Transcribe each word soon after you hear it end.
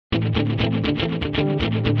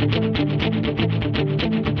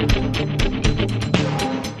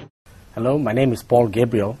Hello, my name is Paul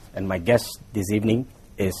Gabriel, and my guest this evening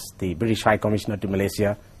is the British High Commissioner to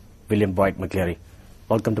Malaysia, William Boyd McCleary.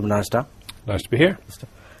 Welcome to Menara Star. Nice to be here.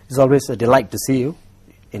 It's always a delight to see you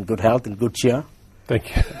in good health and good cheer.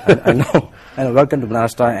 Thank you. I know. And welcome to Menara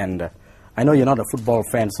Star, and I know you're not a football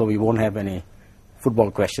fan, so we won't have any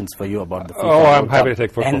football questions for you about the FIFA Oh, I'm World happy Cup to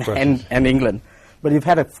take football questions. and England. But you've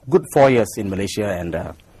had a good 4 years in Malaysia,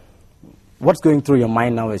 and what's going through your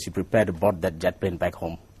mind now as you prepare to board that jet plane back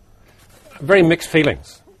home? Very mixed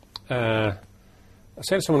feelings. I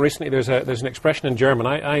said to someone recently, there's an expression in German.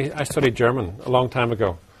 I studied German a long time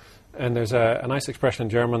ago, and there's a nice expression in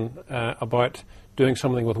German about doing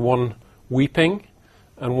something with one weeping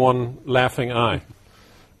and one laughing eye.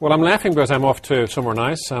 Well, I'm laughing because I'm off to somewhere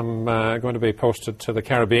nice. I'm going to be posted to the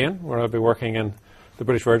Caribbean, where I'll be working in the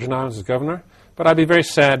British Virgin Islands as governor. But I'd be very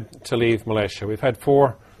sad to leave Malaysia. We've had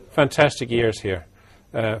 4 fantastic years here.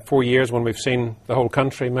 4 years when we've seen the whole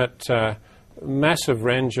country, met massive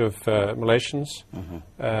range of Malaysians,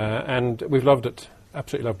 and we've loved it,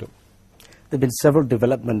 absolutely loved it. There have been several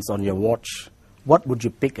developments on your watch. What would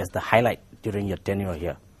you pick as the highlight during your tenure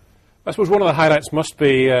here? I suppose one of the highlights must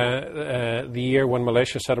be the year when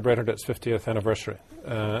Malaysia celebrated its 50th anniversary.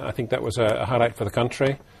 I think that was a highlight for the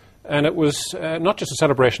country, and it was not just a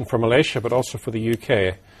celebration for Malaysia but also for the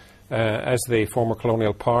UK. As the former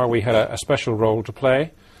colonial power, we had a special role to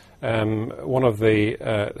play. One of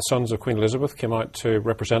the sons of Queen Elizabeth came out to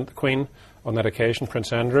represent the Queen on that occasion,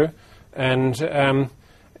 Prince Andrew. And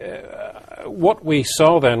what we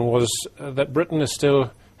saw then was that Britain is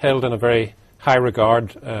still held in a very high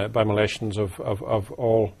regard by Malaysians of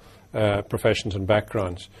all professions and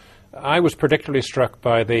backgrounds. I was particularly struck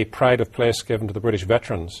by the pride of place given to the British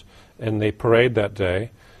veterans in the parade that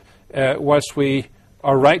day. Whilst we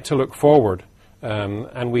are right to look forward,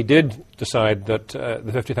 and we did decide that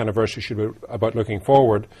the 50th anniversary should be about looking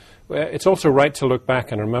forward, it's also right to look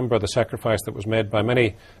back and remember the sacrifice that was made by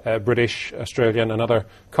many British, Australian and other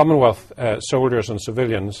Commonwealth soldiers and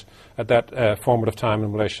civilians at that formative time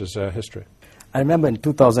in Malaysia's history. I remember in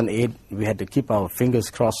 2008 we had to keep our fingers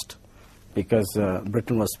crossed because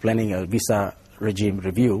Britain was planning a visa regime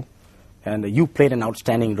review, and you played an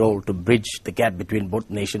outstanding role to bridge the gap between both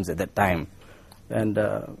nations at that time. And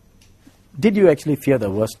did you actually fear the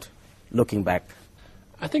worst looking back?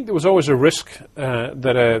 I think there was always a risk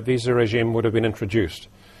that a visa regime would have been introduced.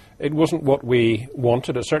 It wasn't what we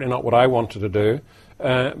wanted, it's certainly not what I wanted to do,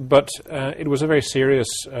 but it was a very serious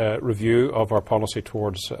review of our policy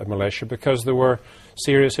towards Malaysia because there were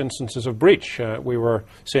serious instances of breach. We were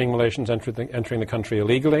seeing Malaysians entering the country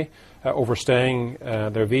illegally, overstaying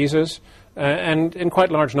their visas, and in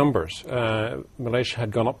quite large numbers. Malaysia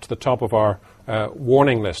had gone up to the top of our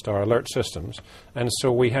warning list, our alert systems, and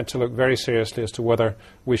so we had to look very seriously as to whether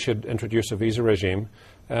we should introduce a visa regime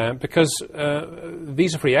because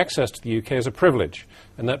visa-free access to the UK is a privilege,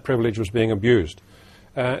 and that privilege was being abused.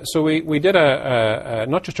 So we did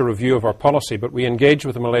not just a review of our policy, but we engaged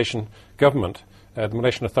with the Malaysian government, the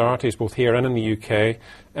Malaysian authorities both here and in the UK,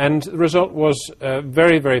 and the result was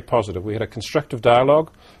very, very positive. We had a constructive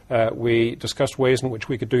dialogue. We discussed ways in which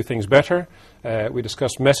we could do things better. We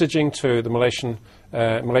discussed messaging to the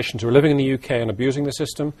Malaysians who are living in the UK and abusing the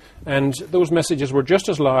system, and those messages were just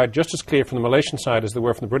as loud, just as clear from the Malaysian side as they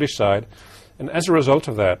were from the British side. And as a result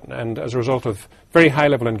of that, and as a result of very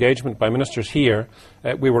high-level engagement by ministers here,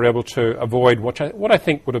 we were able to avoid what I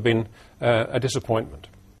think would have been a disappointment.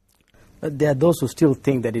 But there are those who still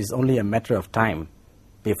think that it's only a matter of time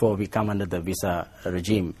before we come under the visa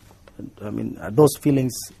regime. I mean, are those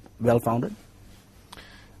feelings well-founded?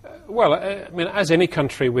 Well, I mean, as any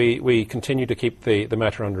country, we continue to keep the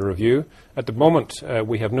matter under review. At the moment,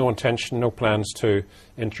 we have no intention, no plans to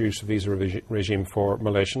introduce a visa regime for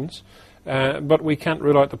Malaysians. But we can't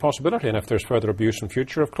rule out the possibility, and if there's further abuse in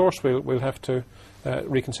future, of course, we'll have to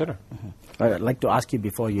reconsider. I'd like to ask you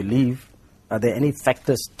before you leave, are there any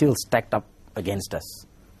factors still stacked up against us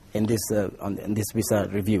in this visa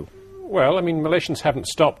review? Well, I mean, Malaysians haven't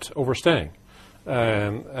stopped overstaying.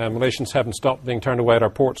 Malaysians haven't stopped being turned away at our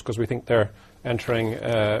ports because we think they're entering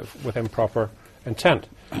with improper intent.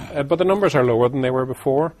 But the numbers are lower than they were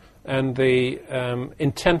before, and the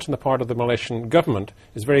intent on the part of the Malaysian government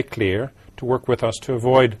is very clear to work with us to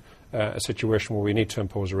avoid a situation where we need to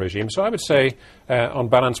impose a regime. So I would say, on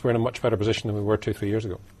balance, we're in a much better position than we were 2-3 years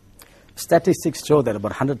ago. Statistics show that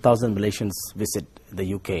about 100,000 Malaysians visit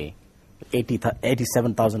the UK.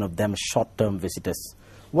 87,000 of them short-term visitors.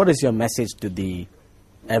 What is your message to the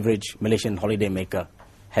average Malaysian holidaymaker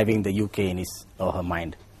having the UK in his or her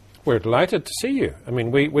mind? We're delighted to see you. I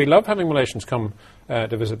mean, we love having Malaysians come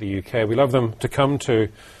to visit the UK. We love them to come to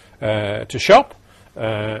shop,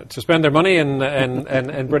 to spend their money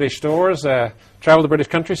in British stores, travel the British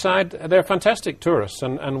countryside. They're fantastic tourists,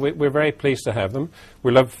 and we're very pleased to have them.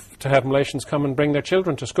 We love to have Malaysians come and bring their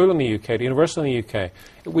children to school in the UK, to university in the UK.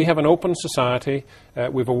 We have an open society.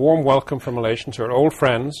 We have a warm welcome for Malaysians who are old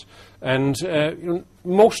friends, and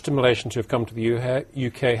most Malaysians who have come to the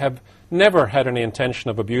UK have never had any intention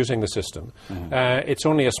of abusing the system. It's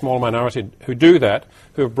only a small minority who do that,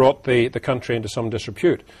 who have brought the country into some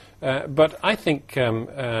disrepute. But I think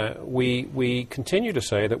we continue to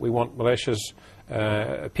say that we want Malaysia's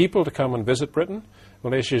people to come and visit Britain,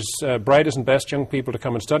 Malaysia's brightest and best young people to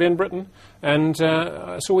come and study in Britain, and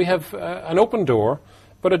so we have an open door,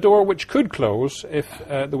 but a door which could close if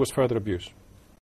there was further abuse.